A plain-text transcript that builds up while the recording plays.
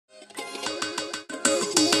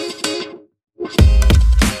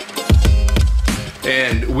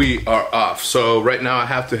and we are off. So right now I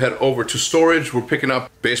have to head over to storage. We're picking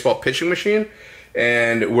up baseball pitching machine,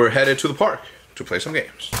 and we're headed to the park to play some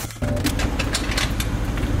games.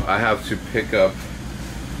 I have to pick up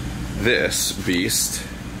this beast.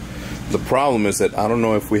 The problem is that I don't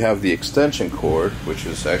know if we have the extension cord, which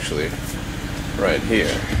is actually right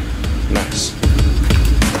here. Nice.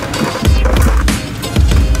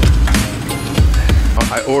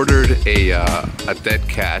 I ordered a dead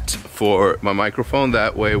cat for my microphone.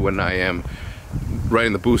 That way when I am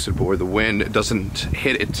riding the boosted board, the wind doesn't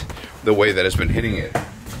hit it the way that it's been hitting it.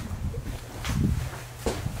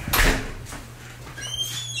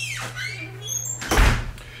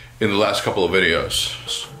 In the last couple of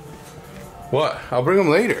videos. What? I'll bring him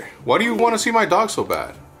later. Why do you want to see my dog so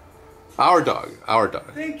bad? Our dog.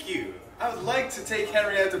 Thank you. I would like to take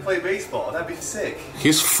Henry out to play baseball. That'd be sick.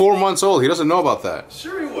 He's 4 months old. He doesn't know about that.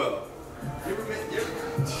 Sure he will.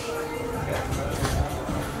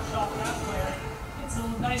 It's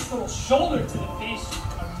a nice little shoulder to the face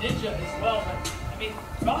of Ninja as well. But I mean,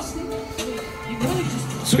 Frosty, he really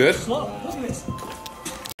just It's good. slow. Look at this.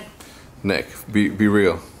 Nick, be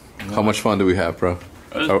real. How much fun do we have, bro?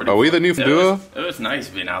 Are we the new duo? It was nice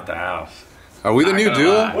being out the house. Are we the new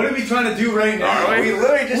duo? What are we trying to do right now? We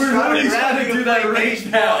literally just trying to do that right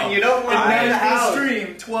now. And you don't want to manage the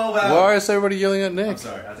stream 12 hours. Why is everybody yelling at Nick? I'm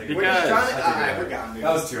sorry. I take it. Because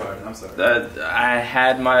That was too hard. I'm sorry. I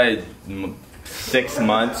had my 6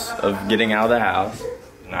 months of getting out of the house.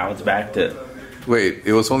 Now it's back to Wait,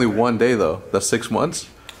 it was only 1 day though. That's 6 months?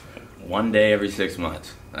 1 day every 6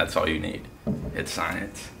 months. That's all you need. It's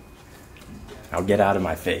science. Now get out of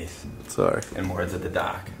my face. Sorry. In words of the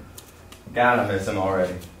doc. God, I miss him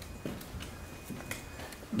already.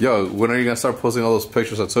 Yo, when are you gonna start posting all those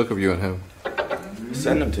pictures I took of you and him?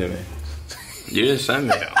 Send them to me. You just send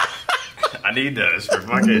me them. I need those for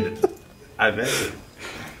fucking. I bet you.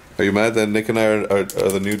 Are you mad that Nick and I are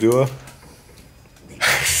the new duo?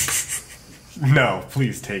 No,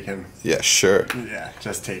 please take him. Yeah, sure. Yeah,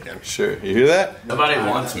 just take him. Sure. You hear that? Nobody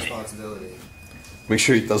wants me. Make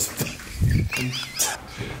sure he doesn't.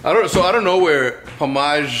 I don't know where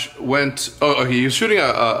Pomage went. Oh, he was shooting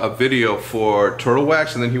a video for Turtle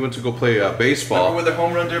Wax, and then he went to go play baseball. Remember the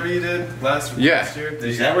home run derby you did last year?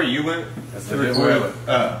 Is that where you went? That's the where I went.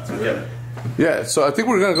 Yeah. Yeah, so I think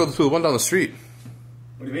we're gonna go to the one down the street.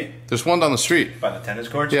 What do you mean? There's one down the street. By the tennis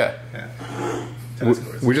courts? Yeah.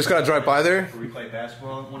 We just gotta drive by there. We played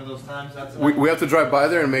basketball one of those times. We have to drive by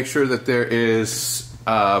there and make sure that there is.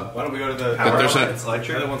 Why don't we go to the power line? It's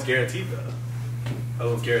electric. The other one's guaranteed though. The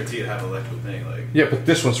other one's guaranteed to have an electrical thing. Like. Yeah, but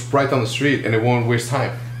this one's right down the street and it won't waste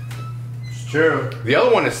time. It's true. The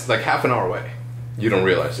other one is like half an hour away. You don't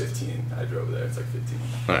realize it. 15. I drove there. It's like 15.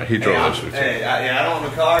 All right, he drove Hey, this. I don't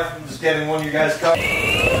own a car. I'm just getting one of your guys' cars.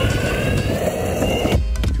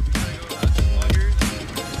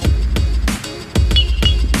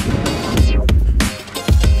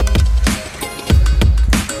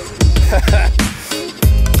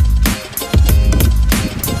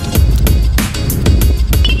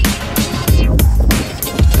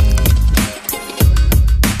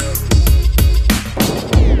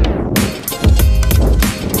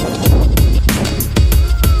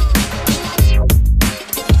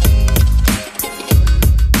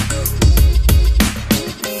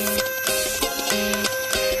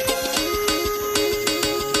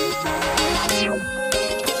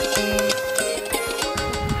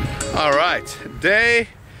 All right, day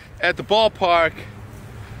at the ballpark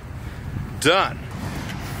done.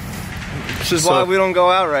 This is why we don't go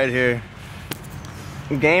out right here.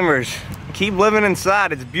 Gamers, keep living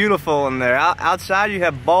inside. It's beautiful in there. Outside you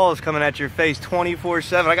have balls coming at your face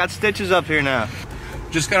 24/7. I got stitches up here now.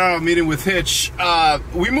 Just got out of a meeting with Hitch.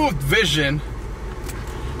 We moved Vision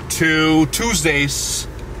to Tuesdays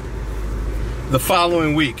the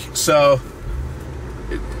following week. So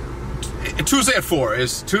Tuesday at 4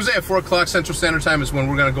 o'clock Central Standard Time is when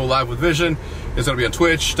we're gonna go live with Vision. It's gonna be on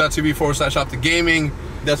twitch.tv/OpTic Gaming.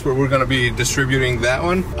 That's where we're gonna be distributing that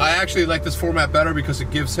one. I actually like this format better because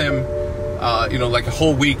it gives him, you know, like a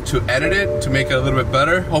whole week to edit it, to make it a little bit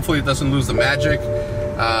better. Hopefully it doesn't lose the magic.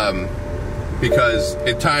 Because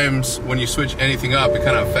at times when you switch anything up, it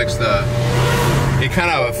kind of affects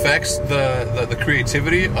the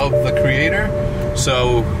creativity of the creator.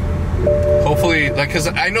 So hopefully, like, because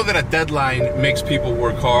I know that a deadline makes people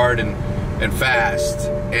work hard and fast,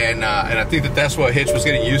 and I think that that's what Hitch was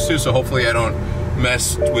getting used to. So hopefully I don't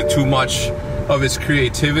mess with too much of his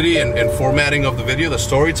creativity and formatting of the video, the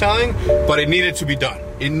storytelling. But it needed to be done.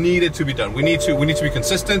 It needed to be done. We need to be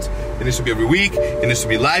consistent. It needs to be every week. It needs to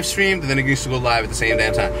be live streamed, and then it needs to go live at the same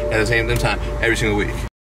damn time, every single week.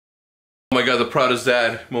 Oh my God, the proudest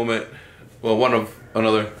dad moment. Well, one of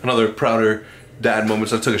another prouder dad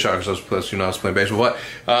moments. I took a shower because I was playing baseball.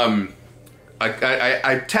 But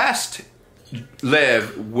I tasked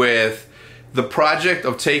Liv with the project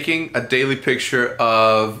of taking a daily picture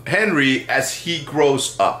of Henry as he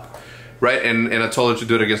grows up, right? And I told her to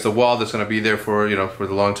do it against the wall that's going to be there for for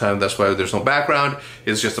the long time. That's why there's no background.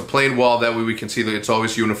 It's just a plain wall. That way we can see that it's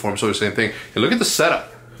always uniform. So the same thing. And look at the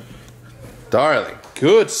setup, darling.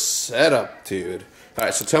 Good setup, dude. All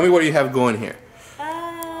right, so tell me what you have going here.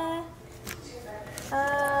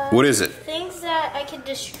 What is it? Things that I can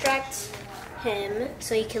distract him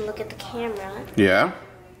so he can look at the camera. Yeah.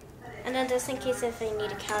 And then just in case if I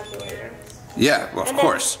need a calculator. Yeah, well, of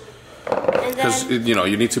course. Because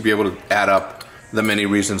you need to be able to add up the many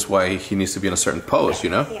reasons why he needs to be in a certain pose.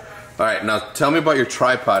 Yeah. All right, now tell me about your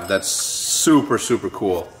tripod. That's super, super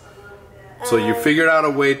cool. So you figured out a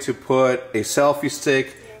way to put a selfie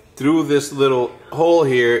stick through this little hole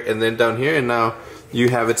here and then down here, and now you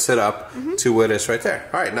have it set up to where it is right there.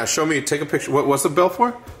 All right, now show me, take a picture. What's the bell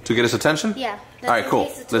for? To get his attention? Yeah. All right,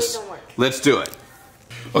 cool. Let's do it.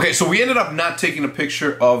 Okay, so we ended up not taking a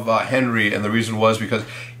picture of Henry, and the reason was because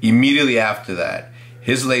immediately after that,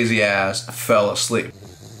 his lazy ass fell asleep.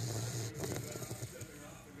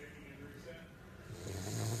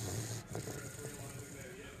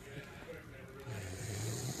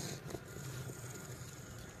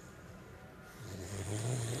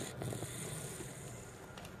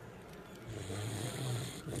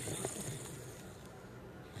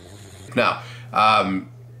 Now,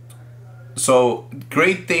 so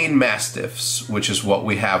Great Dane Mastiffs, which is what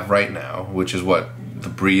we have right now, which is what the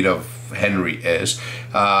breed of Henry is,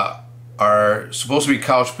 are supposed to be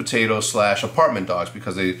couch potatoes / apartment dogs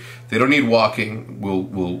because they don't need walking.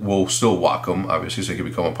 We'll still walk them, obviously, so they can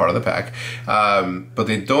become a part of the pack. But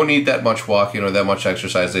they don't need that much walking or that much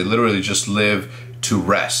exercise. They literally just live to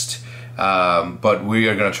rest. But we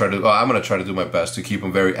are going to try to, I'm going to try to do my best to keep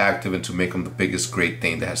him very active and to make him the biggest Great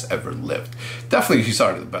Dane that has ever lived. Definitely, he's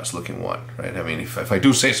already the best looking one, right? I mean, if I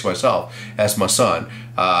do say so myself, as my son,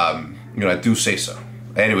 I do say so.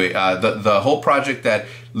 Anyway, the whole project that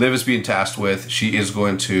Liv is being tasked with, she is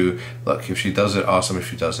going to, look, if she does it, awesome. If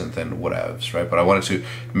she doesn't, then whatevs, right? But I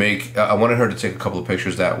wanted her to take a couple of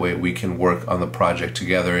pictures. That way we can work on the project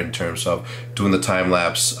together in terms of doing the time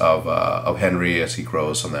lapse of Henry as he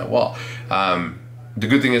grows on that wall. The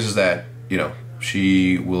good thing is that,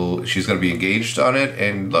 she's going to be engaged on it.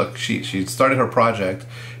 And look, she started her project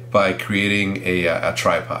by creating a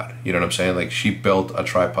tripod. You know what I'm saying? Like, she built a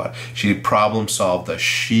tripod. She problem solved the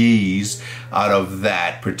she's out of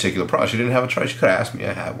that particular problem. She didn't have a tripod. She could have asked me.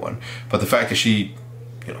 I have one. But the fact that she,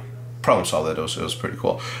 problem solved it was pretty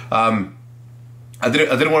cool. I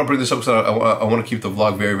didn't want to bring this up because I want to keep the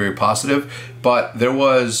vlog very, very positive. But there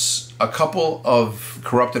was a couple of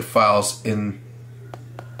corrupted files in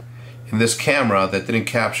this camera that didn't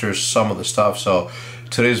capture some of the stuff. So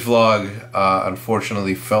today's vlog,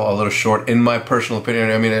 unfortunately, fell a little short, in my personal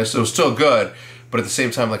opinion. I mean, it was still good, but at the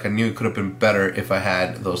same time, like, I knew it could have been better if I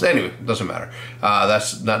had those. Anyway, it doesn't matter.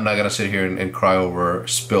 That's not gonna sit here and cry over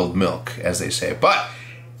spilled milk, as they say. But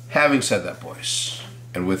having said that, boys,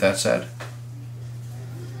 and with that said,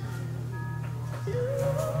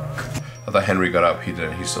 I thought Henry got up. He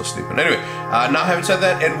didn't. He's still sleeping. Anyway, now having said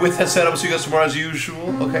that, and with that said, I will see you guys tomorrow as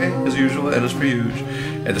usual. Okay, as usual, and as per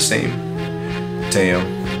usual, at the same damn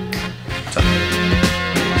time.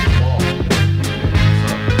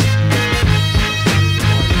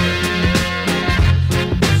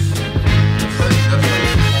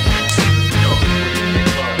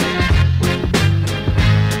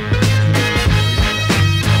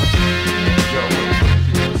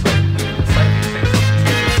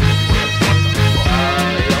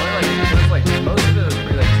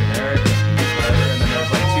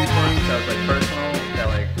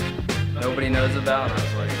 knows about, and I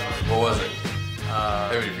was like, what was it?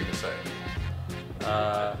 Maybe if you can say. No,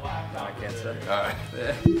 I can't say. Alright.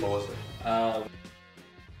 Yeah. What was it?